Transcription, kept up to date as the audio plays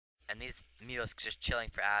and these Mutos just chilling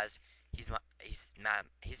for Az. He's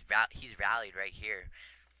rallied right here,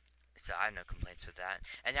 so I have no complaints with that.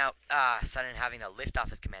 And now, Sudden having to lift off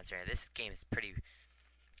his command center. This game is pretty.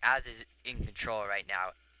 Az is in control right now,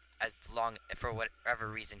 as long for whatever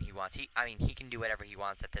reason he wants. He can do whatever he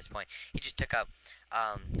wants at this point. He just took out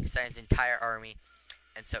Sudden's entire army,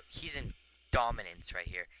 and so he's in dominance right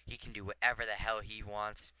here. He can do whatever the hell he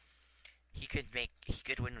wants. He could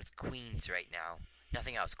win with queens right now.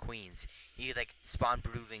 Nothing else, queens. He could like spawn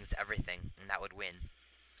broodlings, everything, and that would win.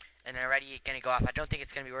 And already gonna go off. I don't think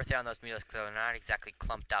it's gonna be worth it on those Mutos because they're not exactly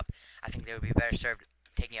clumped up. I think they would be better served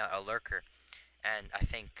taking out a lurker. And I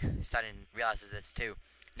think Sudden realizes this too.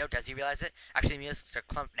 No, does he realize it? Actually, Mutos are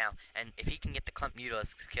clumped now, and if he can get the clump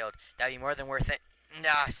Mutos killed, that'd be more than worth it.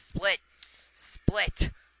 Nah,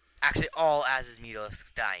 split. Actually, all Azz's Mutos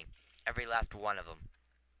dying, every last one of them.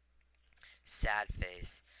 Sad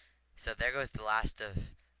face. So there goes the last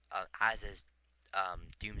of Azz's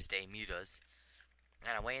Doomsday Mutos.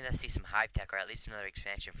 And I'm waiting to see some hive tech or at least another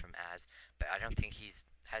expansion from Azz, but I don't think he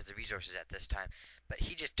has the resources at this time. But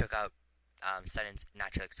he just took out Sudden's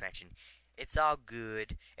natural expansion. It's all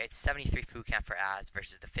good. It's 73 food count for Azz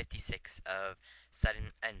versus the 56 of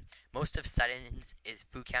Sudden, and most of Sudden's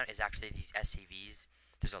food count is actually these SCVs.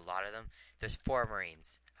 There's a lot of them. There's 4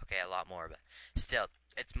 Marines. Okay, a lot more, but still,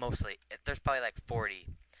 it's mostly. There's probably like 40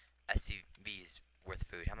 SCVs worth of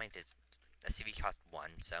food. How many did SCV cost? 1,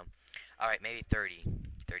 so alright, maybe 30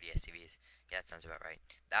 SCVs. Yeah, that sounds about right.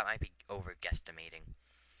 That might be over guesstimating.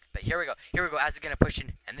 But here we go. Az is gonna push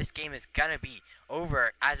in, and this game is gonna be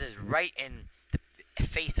over. Az is right in the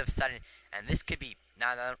face of Sudden, and this could be.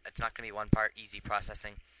 No, it's not gonna be one part easy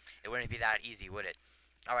processing. It wouldn't be that easy, would it?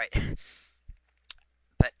 Alright.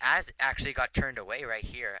 But Az actually got turned away right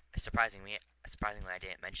here. Surprisingly, I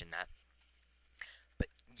didn't mention that. But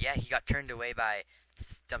yeah, he got turned away by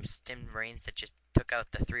some stim marines that just took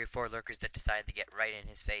out the 3 or 4 lurkers that decided to get right in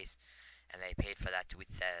his face, and they paid for that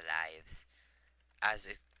with their lives. Az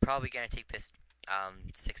is probably going to take this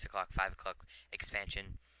 6 o'clock, 5 o'clock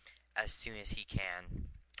expansion as soon as he can.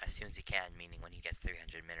 As soon as he can, meaning when he gets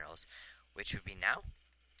 300 minerals, which would be now.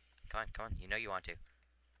 Come on, you know you want to.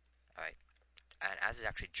 Alright, and Az is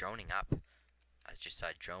actually droning up. I just saw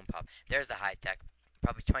a drone pop. There's the high tech,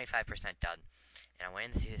 probably 25% done. And I'm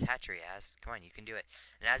waiting to see this hatchery, Az. Come on, you can do it.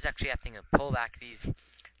 And Az actually having to pull back these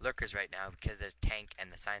lurkers right now because there's tank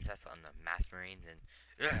and the science vessel and the mass marines, and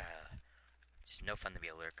it's just no fun to be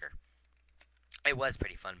a lurker. It was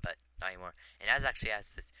pretty fun, but not anymore. And Az actually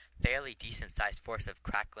has this fairly decent sized force of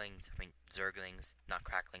cracklings, zerglings, not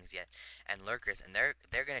cracklings yet, and lurkers, and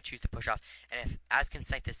they're gonna choose to push off. And if Az can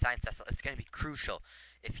sight this science vessel, it's gonna be crucial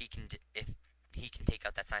if he can take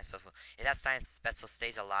out that science vessel. If that science vessel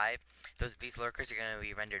stays alive, these lurkers are going to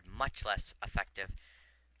be rendered much less effective.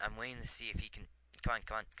 I'm waiting to see if he can. Come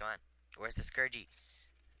on. Where's the Scourgy?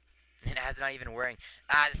 It has not even wearing.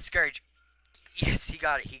 The Scourge. Yes, he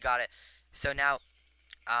got it. So now,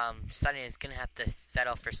 Sudden is going to have to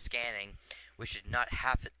settle for scanning, which is not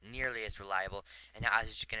half nearly as reliable. And now Az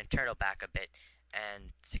is just going to turtle back a bit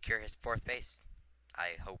and secure his 4th base.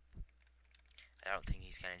 I hope. I don't think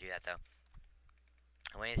he's going to do that though.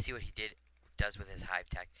 I'm waiting to see what he does with his hive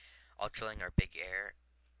tech. Ultraling or big air.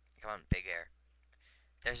 Come on, big air.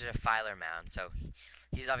 There's a defiler mound, so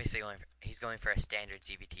he's obviously going for a standard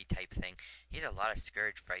ZVT type thing. He has a lot of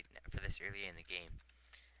Scourge for this early in the game.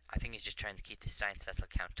 I think he's just trying to keep the science vessel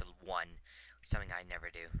count to 1, something I never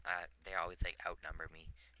do. They always like outnumber me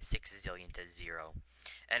 6 zillion to 0.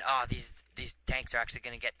 And these tanks are actually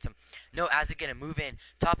gonna get some. No, Az is gonna move in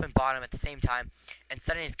top and bottom at the same time, and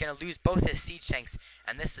suddenly he's gonna lose both his siege tanks,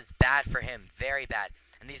 and this is bad for him, very bad.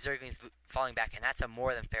 And these zerglings falling back, and that's a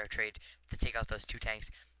more than fair trade to take out those 2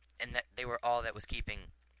 tanks, and that they were all that was keeping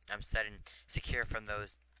Sudden secure from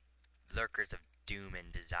those lurkers of doom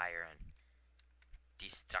and desire and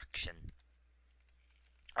destruction.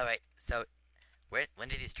 Alright, so when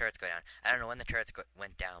did these turrets go down? I don't know when the turrets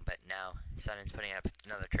went down, but now Sudden's putting up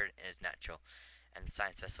another turret in his natural, and the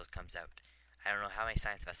science vessel comes out. I don't know how many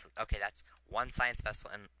science vessels. Okay, that's 1 science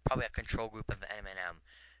vessel and probably a control group of M&M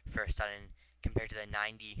for Sudden compared to the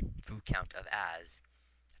 90 food count of Az.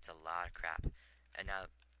 That's a lot of crap. And now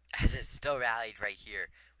Az is still rallied right here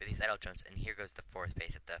with these idle drones, and here goes the 4th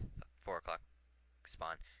base at the 4 o'clock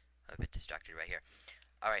spawn. I'm a bit distracted right here.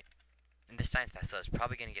 Alright. And this science vessel is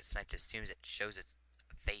probably going to get sniped as soon as it shows its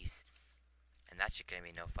face. And that's just going to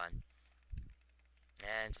be no fun.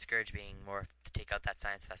 And Scourge being morphed to take out that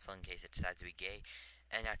science vessel in case it decides to be gay.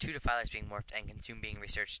 And now 2 defilers being morphed and Consume being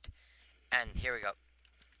researched. And here we go.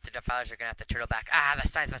 the defilers are gonna have to turtle back. Ah, the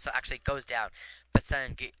science vessel actually goes down, but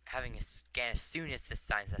Sudden having a scan as soon as the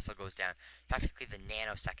science vessel goes down, practically the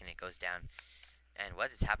nanosecond it goes down. And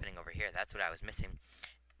what is happening over here? That's what I was missing.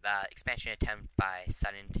 The expansion attempt by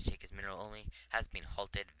Sudden to take his mineral only has been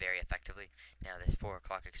halted very effectively. Now this 4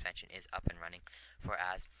 o'clock expansion is up and running for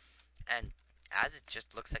Az. And Az, it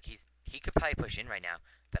just looks like he could probably push in right now,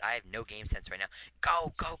 but I have no game sense right now.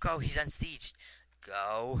 Go, go, go! He's unsieged.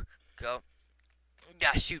 Go, go.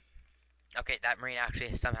 Yeah, shoot. Okay, that Marine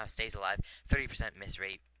actually somehow stays alive. 30% miss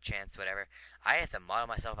rate, chance, whatever. I have to model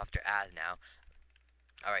myself after Az now.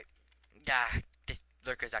 Alright. This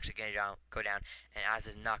lurker is actually going to go down, and Az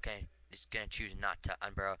is gonna choose not to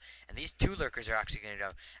unburrow. And these 2 lurkers are actually gonna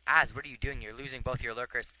go. Az, what are you doing? You're losing both your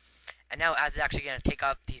lurkers. And now Az is actually gonna take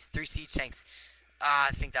out these 3 siege tanks. I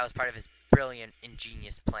think that was part of his brilliant,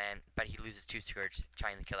 ingenious plan, but he loses 2 scourge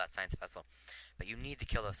trying to kill that science vessel. But you need to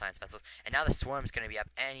kill those science vessels. And now the swarm's gonna be up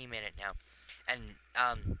any minute now. And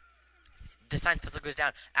the science vessel goes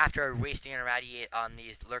down after wasting an irradiate on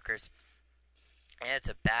these lurkers. And it's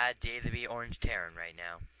a bad day to be Orange Terran right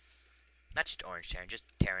now. Not just Orange Terran, just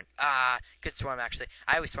Terran. Good swarm, actually.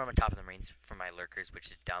 I always swarm on top of the Marines for my lurkers,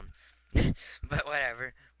 which is dumb. But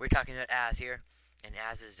whatever. We're talking about Az here. And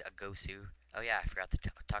Az is a Gosu. Oh yeah, I forgot to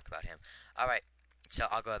talk about him. Alright, so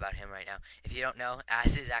I'll go about him right now. If you don't know,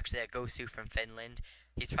 Az is actually a Gosu from Finland.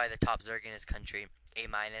 He's probably the top Zerg in his country. A-.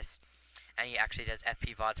 And he actually does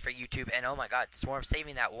FP VODs for YouTube. And oh my god, Swarm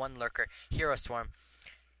saving that one lurker. Hero Swarm.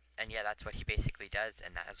 And yeah, that's what he basically does.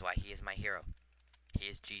 And that is why he is my hero. He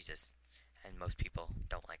is Jesus. And most people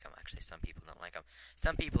don't like him. Actually, some people don't like him.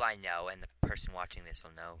 Some people I know, and the person watching this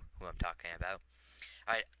will know who I'm talking about.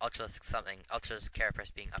 Alright, Ultralisk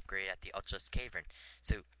Carapace being upgraded at the Ultralisk Cavern.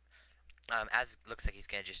 So, Az looks like he's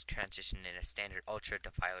going to just transition in a standard Ultra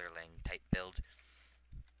Defilerling type build.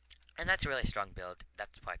 And that's a really strong build.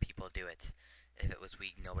 That's why people do it. If it was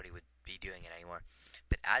weak, nobody would be doing it anymore.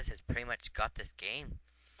 But Az has pretty much got this game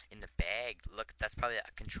in the bag. Look, that's probably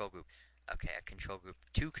a control group. Okay, a control group.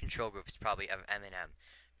 2 control groups probably of M&M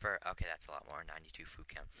for, okay, that's a lot more. 92 food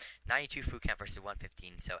count. 92 food count versus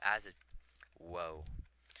 115. So Az is, whoa.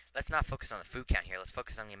 Let's not focus on the food count here. Let's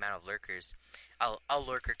focus on the amount of lurkers. A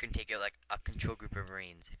lurker can take out like a control group of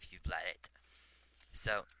Marines if you let it.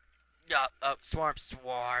 So,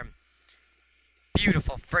 swarm.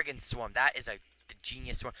 Beautiful friggin' swarm. That is the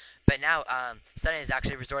genius swarm. But now, Sudden is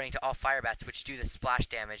actually resorting to all fire bats, which do the splash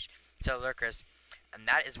damage to lurkers. And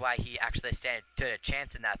that is why he actually stood a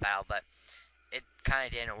chance in that battle, but it kind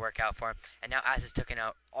of didn't work out for him. And now Az has taken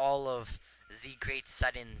out all of Z Great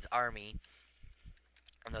Sudden's army.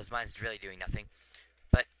 And those mines really doing nothing.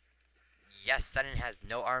 But, yes, Sudden has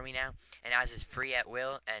no army now. And Az is free at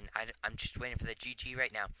will. And I'm just waiting for the GG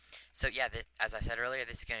right now. So, yeah, as I said earlier,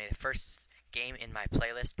 this is going to be the first game in my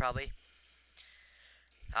playlist, probably.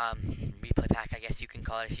 Replay pack, I guess you can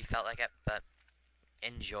call it if you felt like it. But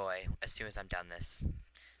enjoy as soon as I'm done this.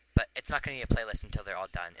 But it's not going to be a playlist until they're all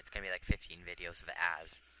done. It's going to be like 15 videos of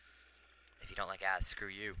Az. If you don't like Az, screw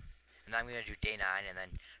you. And then I'm going to do day 9 and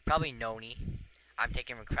then probably Noni. I'm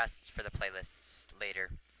taking requests for the playlists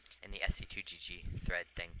later in the SC2GG thread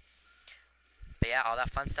thing. But yeah, all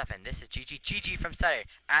that fun stuff. And this is GG. GG from Sutter.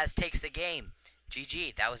 Az takes the game.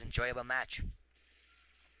 GG. That was an enjoyable match.